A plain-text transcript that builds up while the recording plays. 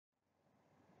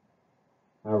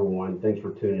Hi everyone, thanks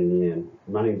for tuning in.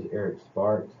 My name is Eric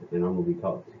Sparks, and I'm going to be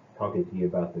talking to you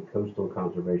about the Coastal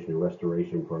Conservation and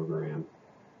Restoration Program.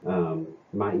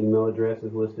 My email address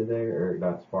is listed there,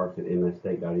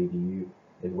 eric.sparks@msstate.edu,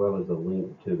 as well as a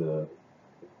link to the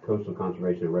Coastal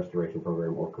Conservation and Restoration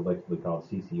Program, or collectively called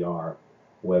CCR,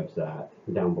 website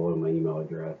down below my email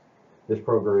address. This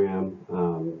program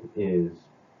is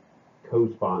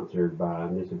co-sponsored by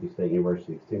Mississippi State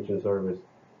University Extension Service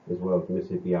as well as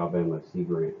Mississippi Alabama Sea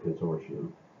Grant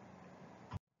Consortium.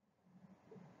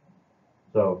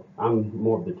 So I'm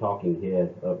more of the talking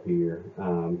head up here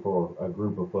for a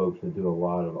group of folks that do a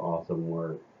lot of awesome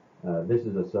work. This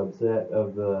is a subset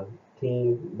of the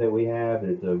team that we have.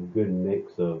 It's a good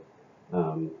mix of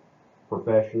um,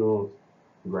 professionals,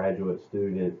 graduate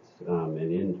students,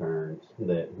 and interns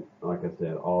that, like I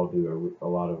said, all do a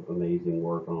lot of amazing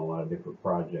work on a lot of different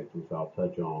projects, which I'll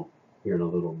touch on here in a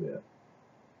little bit.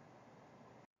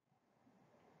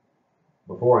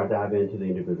 Before I dive into the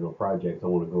individual projects, I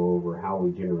want to go over how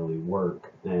we generally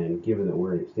work. And given that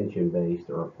we're an extension-based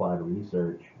or applied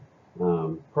research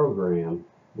program,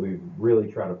 we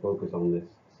really try to focus on this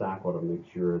cycle to make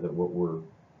sure that what we're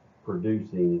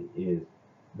producing is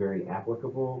very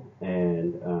applicable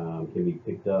and can be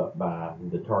picked up by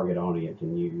the target audience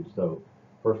and used. So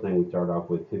first thing we start off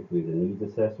with typically the needs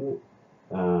assessment.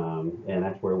 And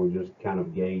that's where we just kind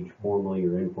of gauge formally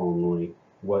or informally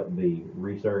what the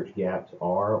research gaps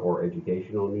are or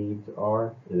educational needs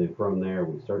are. And then from there,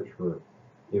 we search for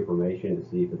information to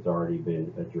see if it's already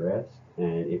been addressed.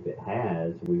 And if it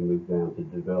has, we move down to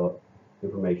develop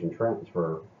information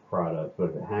transfer products.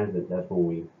 But if it hasn't, that's when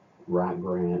we write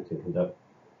grants and conduct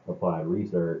applied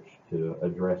research to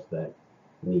address that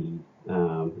need.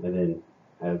 And then,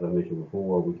 as I mentioned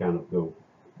before, we kind of go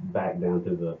back down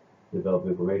to the develop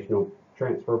informational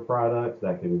transfer products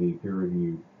that can be peer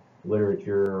reviewed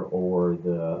literature or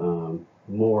the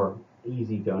more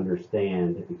easy to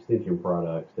understand extension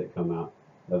products that come out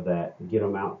of that, get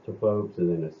them out to folks and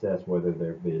then assess whether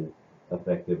they've been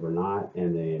effective or not,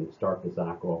 and then start the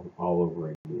cycle all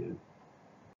over again.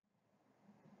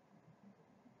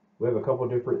 We have a couple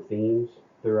different themes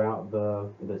throughout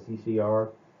the CCR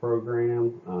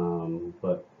program,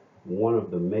 but one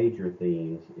of the major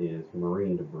themes is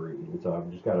marine debris. And so I've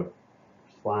just got a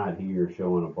slide here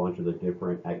showing a bunch of the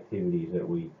different activities that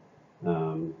we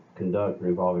conduct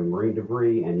involving marine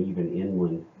debris and even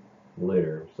inland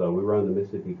litter. So we run the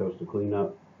Mississippi Coastal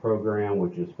Cleanup Program,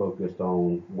 which is focused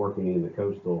on working in the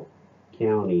coastal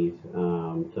counties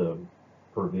to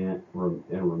prevent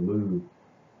and remove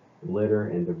litter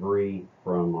and debris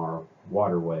from our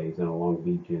waterways and along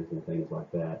beaches and things like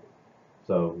that.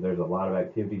 So there's a lot of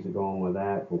activities that go on with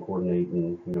that, from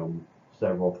coordinating,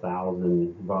 several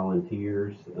thousand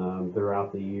volunteers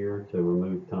throughout the year to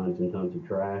remove tons and tons of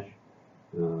trash,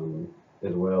 um,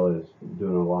 as well as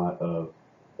doing a lot of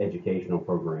educational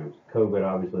programs. COVID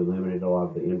obviously limited a lot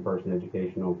of the in-person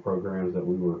educational programs that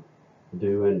we were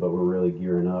doing, but we're really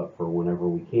gearing up for whenever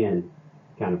we can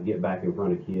kind of get back in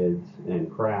front of kids and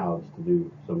crowds to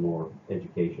do some more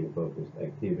education focused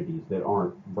activities that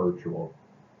aren't virtual.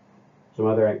 Some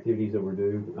other activities that we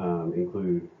do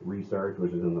include research,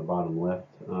 which is in the bottom left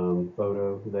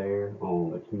photo there,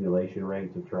 on accumulation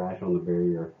rates of trash on the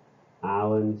barrier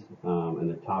islands. In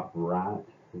the top right,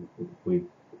 we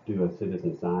do a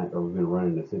citizen science, or we've been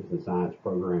running a citizen science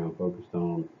program focused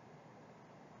on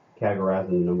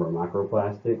categorizing the number of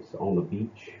microplastics on the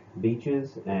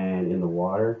beaches and in the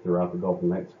water throughout the Gulf of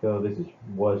Mexico.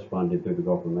 Was funded through the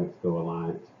Gulf of Mexico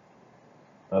Alliance.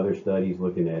 Other studies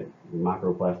looking at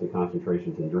microplastic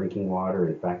concentrations in drinking water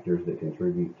and factors that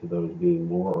contribute to those being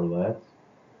more or less.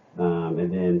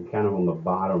 And then kind of on the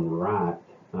bottom right,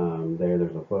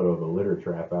 there's a photo of a litter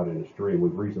trap out in a stream.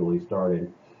 We've recently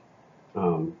started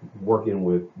working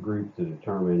with groups to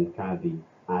determine kind of the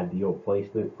ideal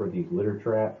placement for these litter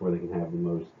traps where they can have the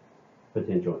most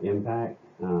potential impact.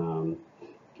 And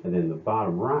then the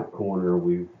bottom right corner,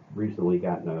 we've recently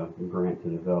gotten a grant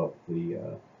to develop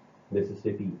the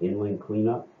Mississippi Inland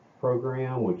Cleanup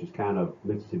Program, which is kind of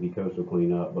Mississippi Coastal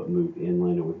Cleanup but moved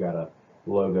inland. And we've got a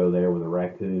logo there with a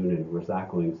raccoon and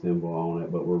recycling symbol on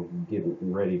it, but we're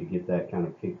getting ready to get that kind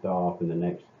of kicked off in the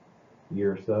next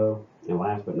year or so. And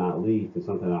last but not least, is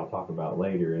something I'll talk about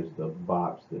later, is the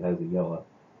box that has a yellow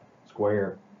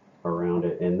square around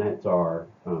it, and that's our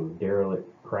derelict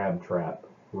crab trap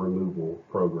removal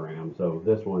program. So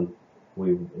this one,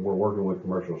 we're working with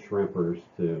commercial shrimpers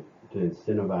to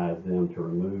incentivize them to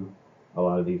remove a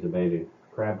lot of these abandoned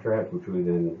crab traps, which we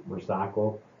then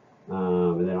recycle,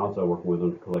 and then also working with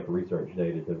them to collect research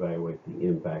data to evaluate the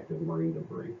impact of marine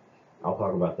debris. I'll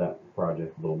talk about that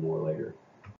project a little more later.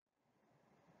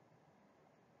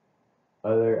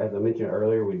 As I mentioned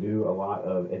earlier, we do a lot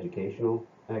of educational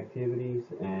activities,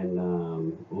 and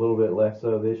a little bit less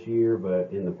so this year.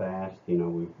 But in the past,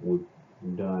 we've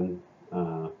done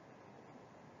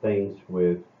things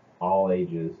with all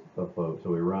ages of folks. So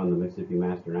we run the Mississippi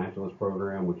Master Naturalist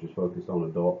Program, which is focused on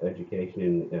adult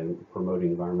education and promoting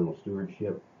environmental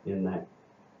stewardship in that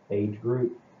age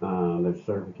group. There's a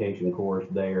certification course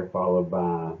there, followed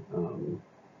by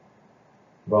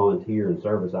volunteer and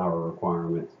service hour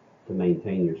requirements to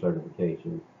maintain your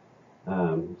certification.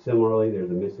 Similarly, there's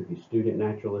a Mississippi Student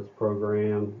Naturalist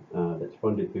Program that's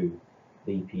funded through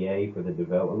the EPA for the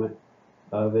development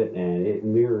of it, and it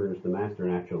mirrors the Master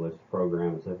Naturalist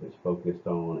Program, except it's focused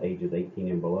on ages 18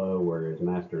 and below, whereas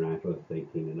Master Naturalist is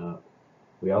 18 and up.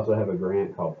 We also have a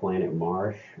grant called Planet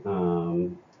Marsh.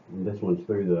 This one's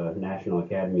through the National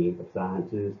Academy of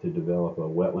Sciences to develop a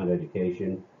wetland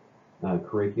education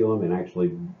curriculum and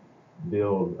actually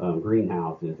build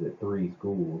greenhouses at 3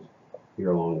 schools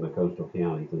here along the coastal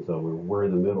counties. And so we're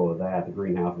in the middle of that. The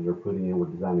greenhouses are putting in, we're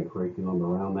designing curriculum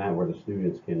around that where the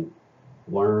students can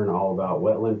learn all about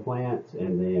wetland plants,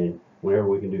 and then whenever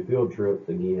we can do field trips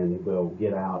again, they'll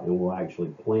get out and we'll actually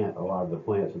plant a lot of the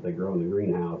plants that they grow in the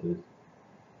greenhouses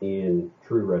in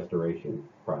true restoration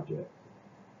projects.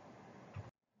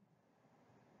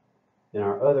 And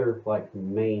our other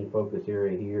main focus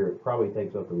area here, it probably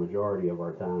takes up the majority of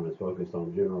our time, is focused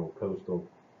on general coastal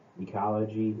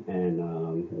ecology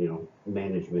and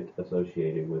management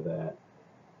associated with that.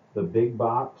 The big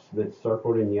box that's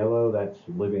circled in yellow, that's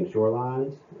living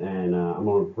shorelines, and I'm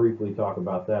going to briefly talk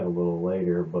about that a little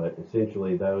later, but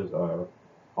essentially those are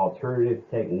alternative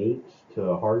techniques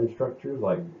to hardened structures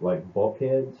like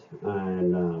bulkheads,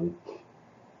 and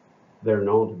they're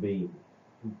known to be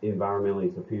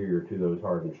environmentally superior to those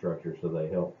hardened structures, so they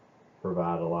help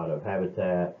provide a lot of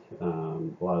habitat,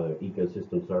 a lot of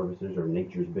ecosystem services or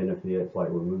nature's benefits like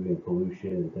removing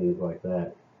pollution and things like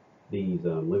that. These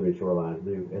living shorelines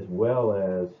do, as well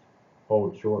as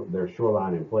hold their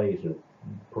shoreline in place and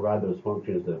provide those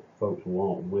functions that folks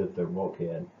want with their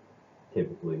bulkhead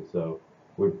typically. So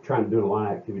we're trying to do a lot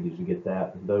of activities to get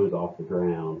those off the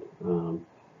ground. Kind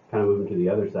of moving to the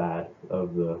other side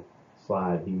of the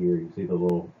slide here, you see the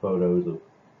little photos of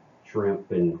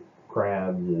shrimp and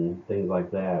crabs and things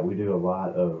like that. We do a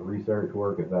lot of research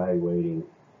work evaluating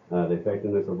the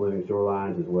effectiveness of living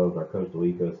shorelines as well as our coastal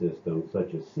ecosystems,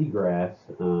 such as seagrass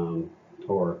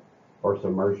or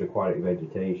submerged aquatic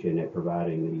vegetation, at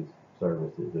providing these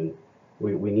services. And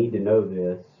we need to know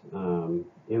this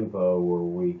info where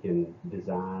we can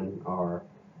design our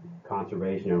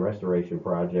conservation and restoration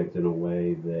projects in a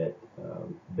way that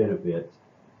benefits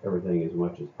everything as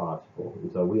much as possible.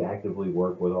 And so we actively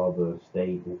work with all the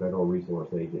state and federal resource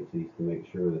agencies to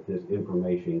make sure that this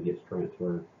information gets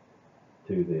transferred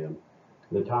to them.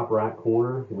 In the top right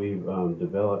corner, we've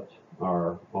developed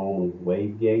our own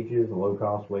wave gauges,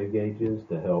 low-cost wave gauges,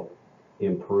 to help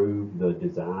improve the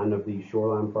design of these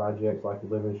shoreline projects like the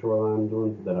Living Shoreline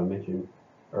one that I mentioned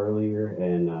earlier.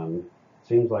 And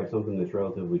seems like something that's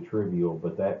relatively trivial,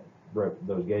 but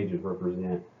those gauges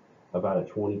represent about a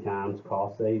 20 times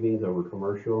cost savings over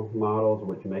commercial models,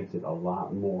 which makes it a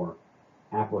lot more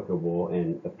applicable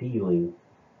and appealing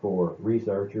for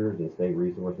researchers and state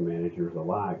resource managers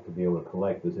alike to be able to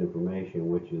collect this information,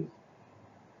 which is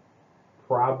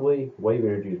wave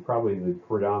energy is probably the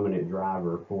predominant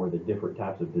driver for the different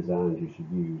types of designs you should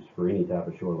use for any type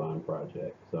of shoreline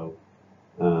project. So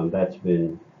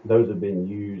those have been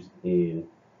used in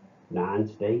 9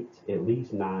 states, at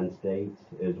least 9 states,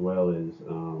 as well as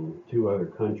 2 other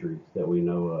countries that we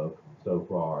know of so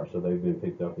far. So they've been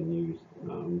picked up and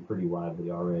used pretty widely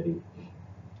already.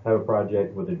 I have a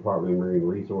project with the Department of Marine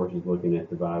Resources looking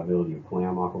at the viability of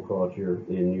clam aquaculture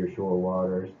in nearshore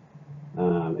waters.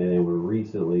 And then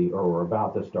we're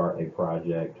about to start a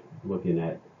project looking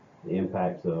at the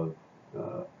impacts of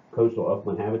coastal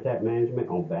upland habitat management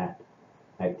on bat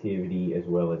activity as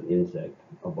well as insect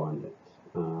abundance.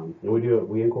 And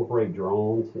we incorporate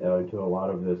drones into a lot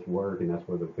of this work, and that's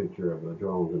where the picture of the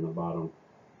drones in the bottom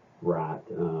right.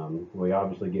 We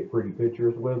obviously get pretty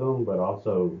pictures with them, but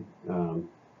also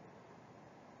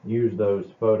use those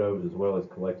photos as well as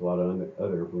collect a lot of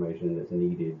other information that's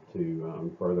needed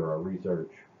to further our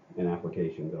research and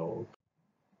application goals.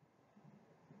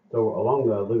 So along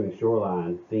the living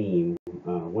shoreline theme,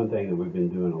 one thing that we've been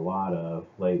doing a lot of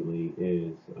lately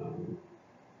is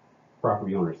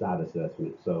property owner site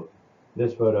assessment. So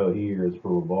this photo here is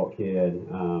from a bulkhead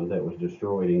that was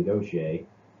destroyed in Goshen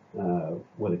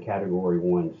with a Category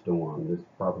 1 storm. This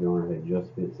property owner had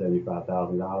just spent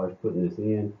 $75,000 putting this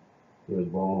in. it was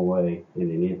blown away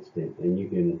in an instant. And you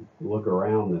can look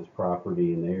around this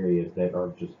property in the areas that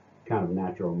are just kind of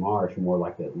natural marsh, more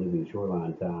like that living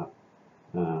shoreline type,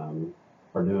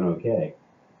 are doing okay.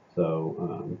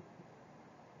 So,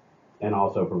 and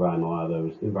also providing a lot of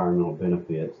those environmental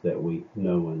benefits that we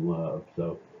know and love.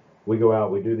 So we go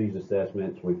out, we do these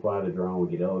assessments, we fly the drone,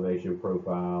 we get elevation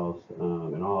profiles,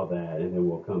 and all of that, and then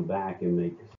we'll come back and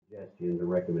make suggestions and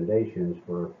recommendations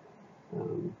for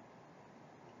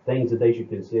things that they should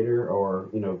consider, or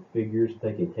figures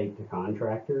they can take to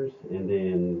contractors, and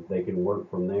then they can work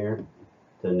from there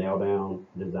to nail down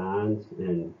designs.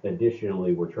 And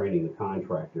additionally, we're training the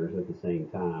contractors at the same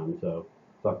time, so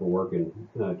it's like we're working,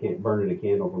 burning a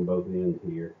candle from both ends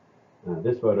here.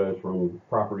 This photo is from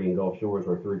property in Gulf Shores,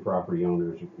 where 3 property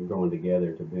owners are going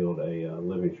together to build a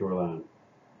living shoreline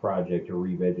project to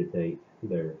revegetate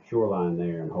their shoreline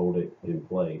there and hold it in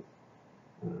place.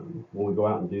 When we go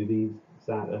out and do these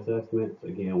site assessments,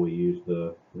 again, we use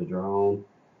the drone.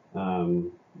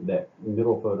 That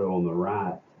middle photo on the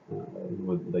right,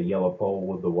 with the yellow pole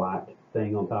with the white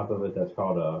thing on top of it, that's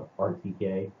called a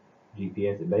RTK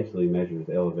GPS. It basically measures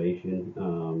elevation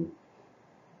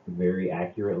very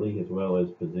accurately, as well as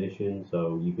position.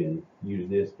 So you can use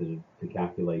this to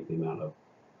calculate the amount of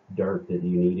dirt that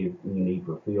you need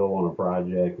for fill on a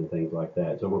project and things like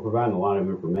that. So we're providing a lot of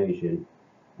information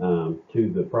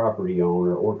to the property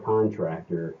owner or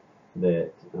contractor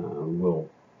that will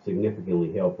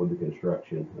significantly help with the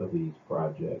construction of these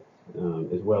projects,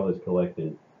 as well as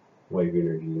collecting wave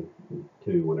energy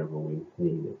too whenever we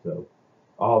need it. So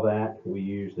all that we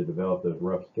use to develop those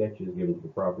rough sketches, give them to the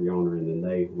property owner, and then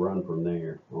they run from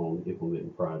there on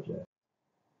implementing projects.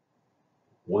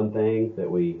 One thing that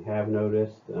we have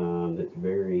noticed that's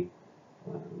very,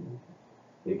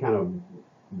 it kind of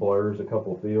blurs a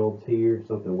couple fields here.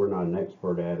 Something we're not an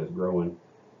expert at is growing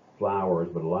flowers,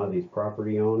 but a lot of these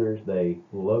property owners, they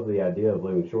love the idea of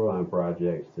living shoreline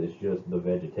projects. It's just the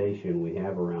vegetation we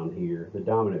have around here, the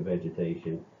dominant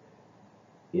vegetation,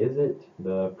 isn't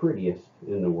the prettiest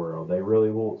in the world. They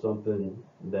really want something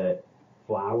that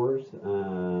flowers,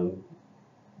 and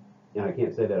I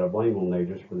can't say that I blame them there,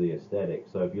 just for the aesthetic.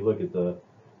 So if you look at the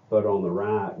photo on the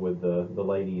right with the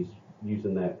ladies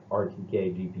using that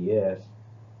RTK GPS,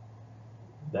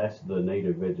 that's the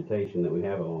native vegetation that we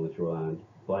have along the shoreline.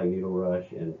 Black needle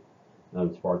rush and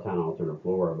spartina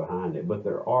alterniflora behind it. But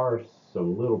there are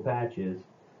some little patches,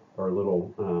 or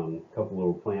little couple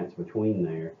little plants between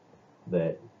there,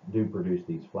 that do produce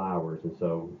these flowers. And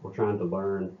so we're trying to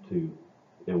learn to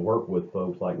and work with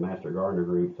folks like Master Gardener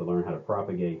groups to learn how to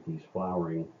propagate these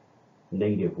flowering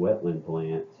native wetland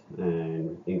plants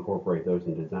and incorporate those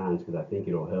in designs, because I think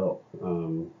it'll help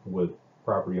with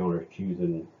property owners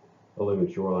choosing a living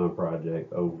shoreline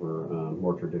project over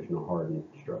more traditional hardened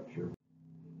structure.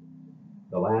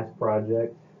 The last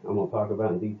project I'm going to talk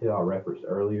about in detail, I referenced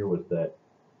earlier, was that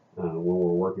when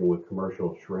we're working with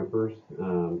commercial shrimpers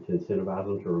to incentivize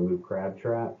them to remove crab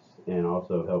traps, and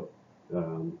also help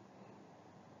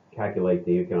calculate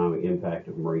the economic impact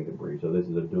of marine debris. So this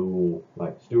is a dual,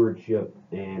 like, stewardship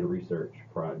and research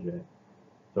project.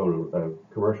 So when a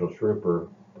commercial shrimper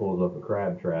pulls up a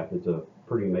crab trap, it's a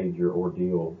pretty major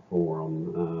ordeal for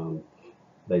them.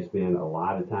 They spend a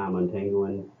lot of time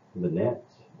untangling the nets,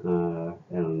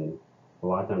 and a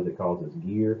lot of times it causes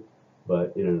gear.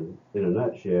 But in a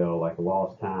nutshell, like,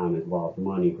 lost time is lost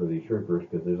money for these shrimpers,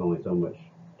 because there's only so much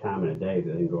time in a day that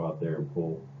they can go out there and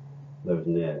pull those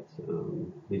nets.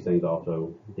 These things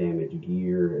also damage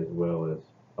gear, as well as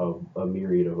a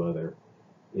myriad of other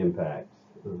impacts,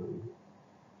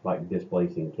 like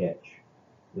displacing catch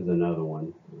is another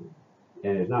one.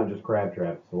 And it's not just crab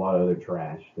traps, it's a lot of other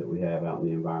trash that we have out in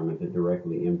the environment that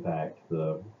directly impact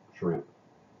the shrimp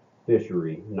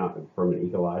fishery, not from an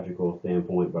ecological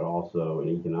standpoint, but also an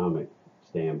economic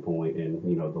standpoint, and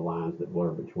the lines that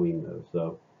blur between those.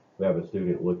 So we have a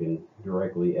student looking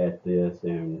directly at this,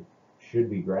 and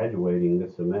should be graduating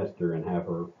this semester and have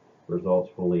her results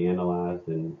fully analyzed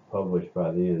and published by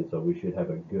then. So we should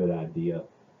have a good idea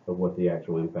of what the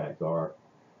actual impacts are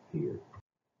here.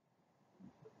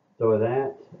 So with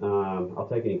that, I'll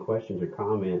take any questions or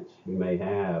comments you may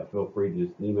have. Feel free to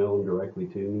just email them directly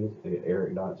to me at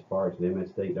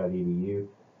eric.sparks@msstate.edu.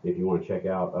 If you want to check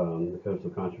out the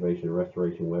Coastal Conservation and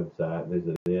Restoration website,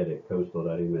 visit it at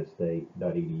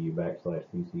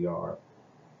coastal.msstate.edu/CCR.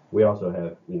 We also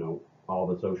have, all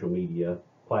the social media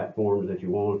platforms that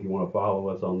you want. If you want to follow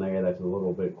us on there, that's a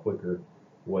little bit quicker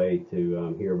way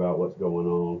to hear about what's going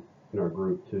on in our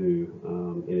group too,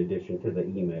 in addition to the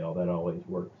email. That always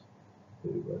works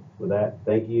too. But with that,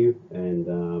 thank you, and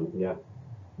yeah,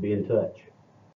 be in touch.